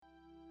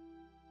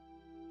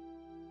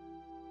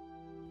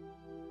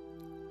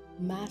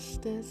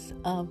Masters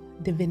of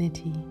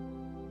Divinity,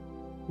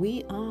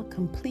 we are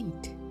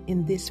complete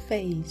in this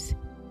phase.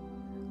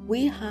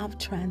 We have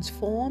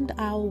transformed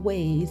our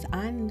ways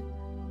and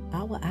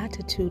our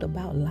attitude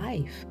about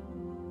life.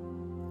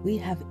 We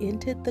have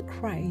entered the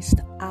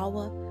Christ.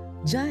 Our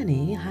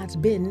journey has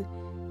been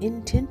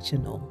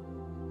intentional.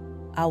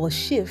 Our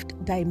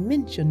shift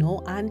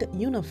dimensional and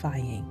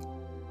unifying.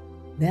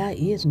 There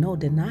is no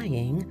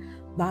denying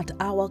that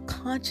our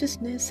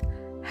consciousness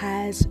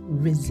has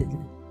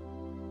risen.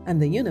 And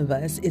the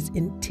universe is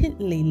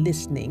intently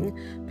listening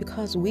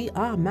because we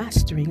are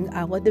mastering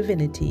our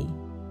divinity.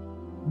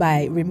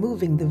 By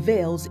removing the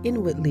veils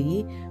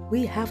inwardly,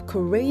 we have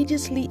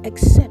courageously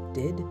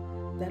accepted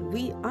that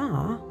we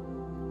are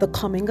the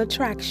coming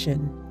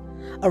attraction,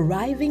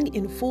 arriving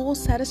in full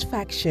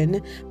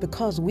satisfaction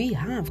because we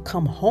have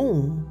come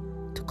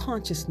home to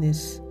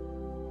consciousness,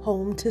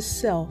 home to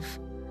self.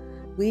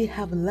 We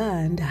have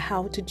learned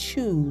how to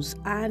choose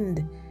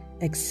and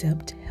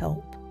accept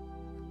help.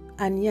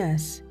 And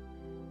yes,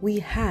 we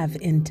have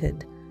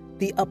entered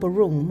the upper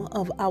room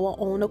of our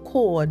own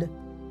accord.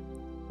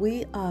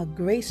 We are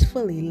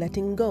gracefully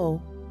letting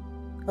go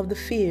of the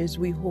fears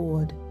we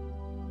hoard.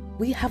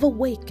 We have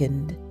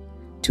awakened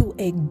to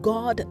a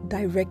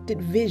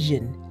God-directed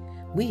vision.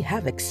 We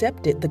have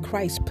accepted the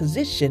Christ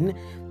position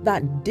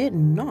that did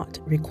not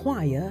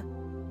require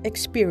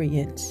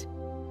experience.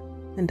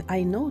 And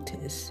I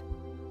notice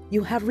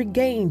you have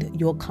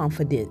regained your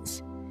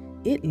confidence.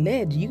 It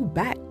led you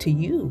back to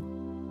you.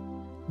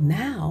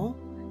 Now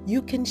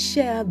you can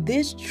share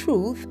this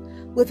truth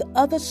with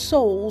other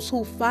souls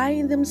who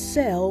find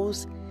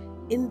themselves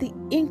in the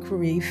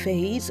inquiry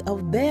phase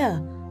of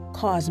their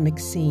cosmic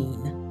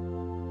scene.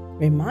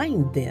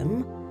 Remind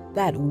them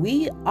that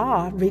we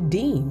are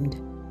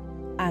redeemed,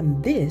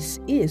 and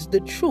this is the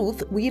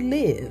truth we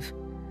live.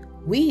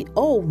 We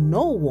owe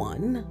no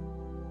one.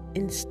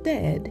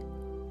 Instead,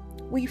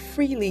 we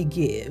freely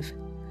give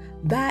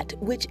that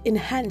which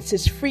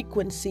enhances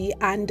frequency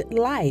and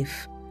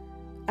life.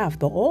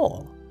 After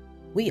all,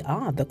 we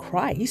are the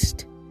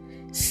Christ,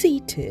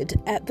 seated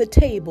at the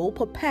table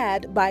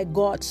prepared by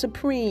God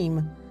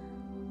Supreme.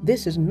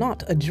 This is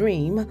not a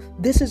dream,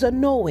 this is a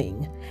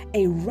knowing,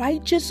 a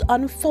righteous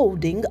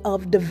unfolding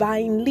of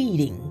divine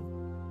leading,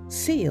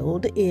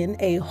 sealed in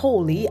a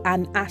holy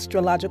and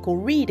astrological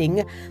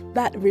reading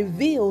that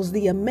reveals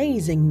the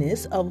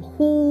amazingness of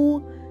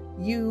who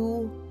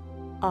you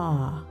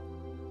are.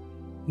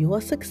 Your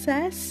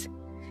success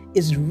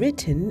is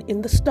written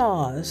in the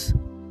stars.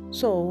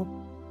 So,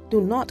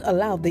 do not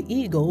allow the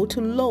ego to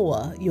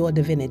lower your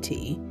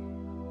divinity.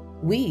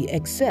 We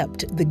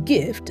accept the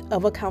gift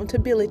of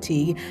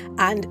accountability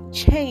and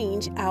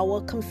change our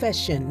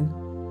confession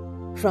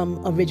from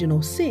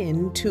original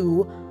sin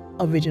to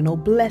original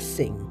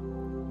blessing.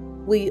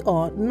 We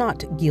are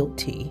not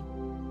guilty.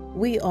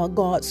 We are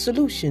God's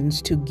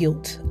solutions to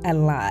guilt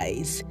and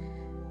lies.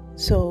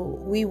 So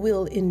we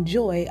will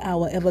enjoy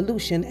our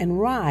evolution and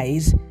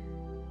rise.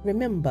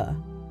 Remember,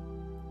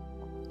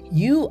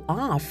 you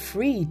are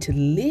free to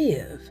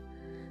live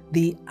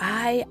the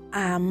I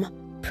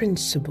am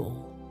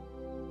principle.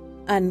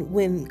 And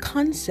when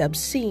concepts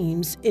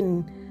seem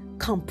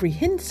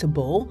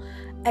incomprehensible,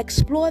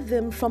 explore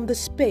them from the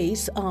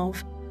space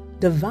of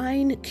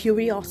divine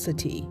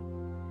curiosity.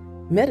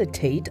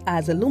 Meditate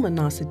as a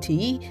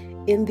luminosity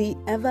in the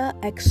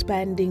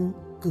ever-expanding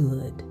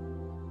good.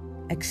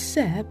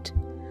 Accept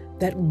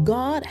that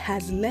God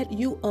has let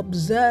you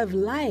observe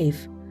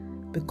life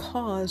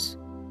because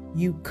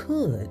you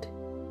could.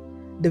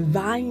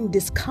 Divine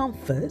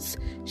discomforts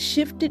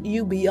shifted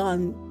you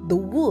beyond the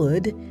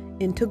wood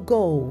into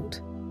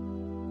gold.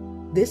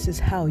 This is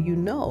how you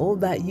know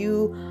that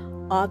you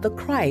are the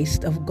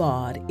Christ of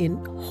God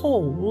in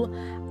whole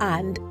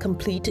and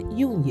complete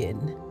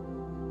union.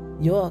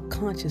 Your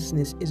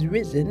consciousness is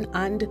risen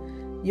and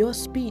your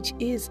speech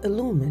is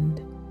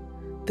illumined.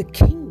 The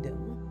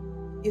kingdom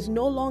is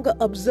no longer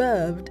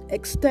observed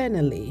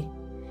externally.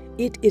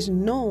 It is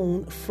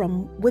known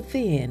from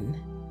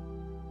within.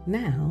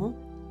 Now,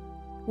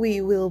 we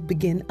will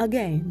begin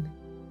again.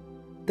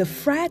 The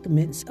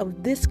fragments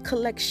of this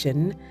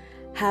collection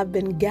have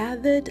been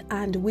gathered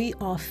and we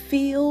are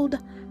filled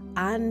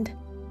and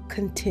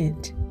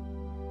content.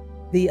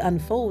 The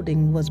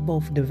unfolding was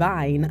both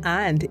divine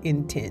and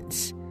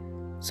intense.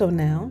 So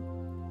now,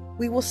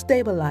 we will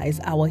stabilize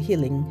our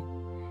healing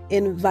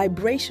in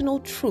vibrational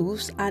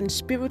truths and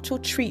spiritual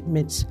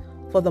treatments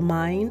for the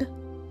mind,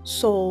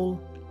 soul,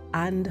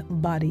 and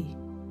body.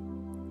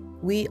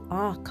 We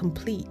are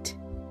complete.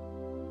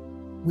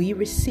 We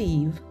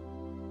receive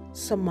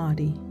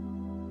Samadhi.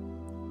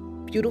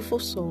 Beautiful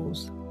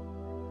souls,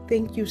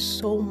 thank you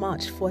so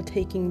much for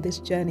taking this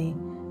journey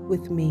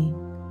with me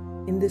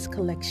in this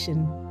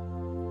collection,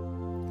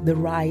 The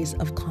Rise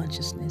of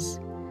Consciousness.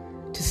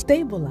 To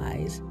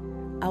stabilize,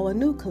 our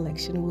new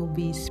collection will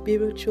be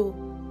spiritual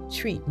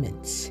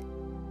treatments.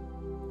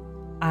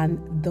 And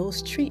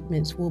those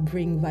treatments will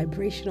bring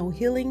vibrational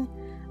healing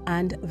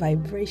and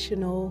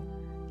vibrational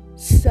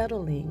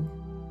settling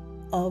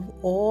of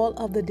all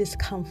of the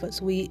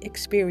discomforts we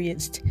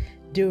experienced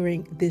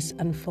during this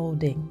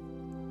unfolding.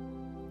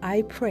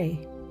 I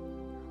pray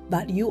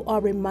that you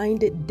are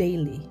reminded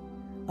daily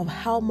of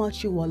how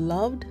much you are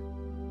loved,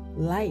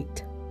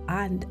 liked,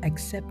 and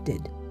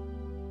accepted.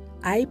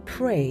 I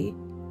pray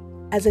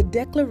as a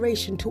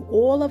declaration to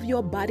all of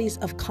your bodies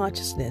of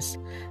consciousness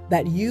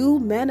that you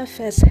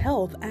manifest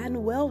health and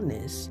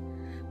wellness,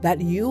 that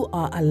you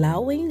are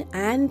allowing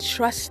and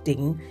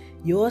trusting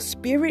your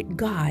spirit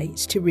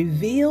guides to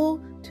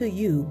reveal to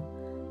you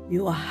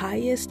your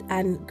highest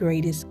and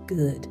greatest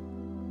good.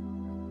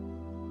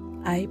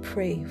 I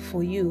pray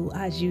for you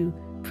as you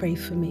pray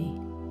for me.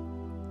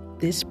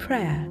 This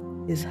prayer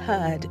is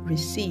heard,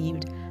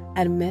 received,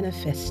 and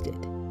manifested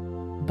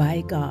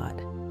by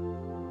God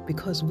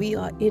because we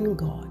are in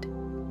God,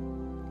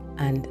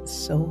 and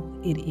so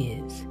it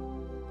is.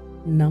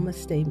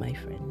 Namaste, my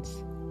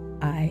friends.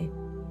 I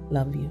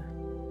love you.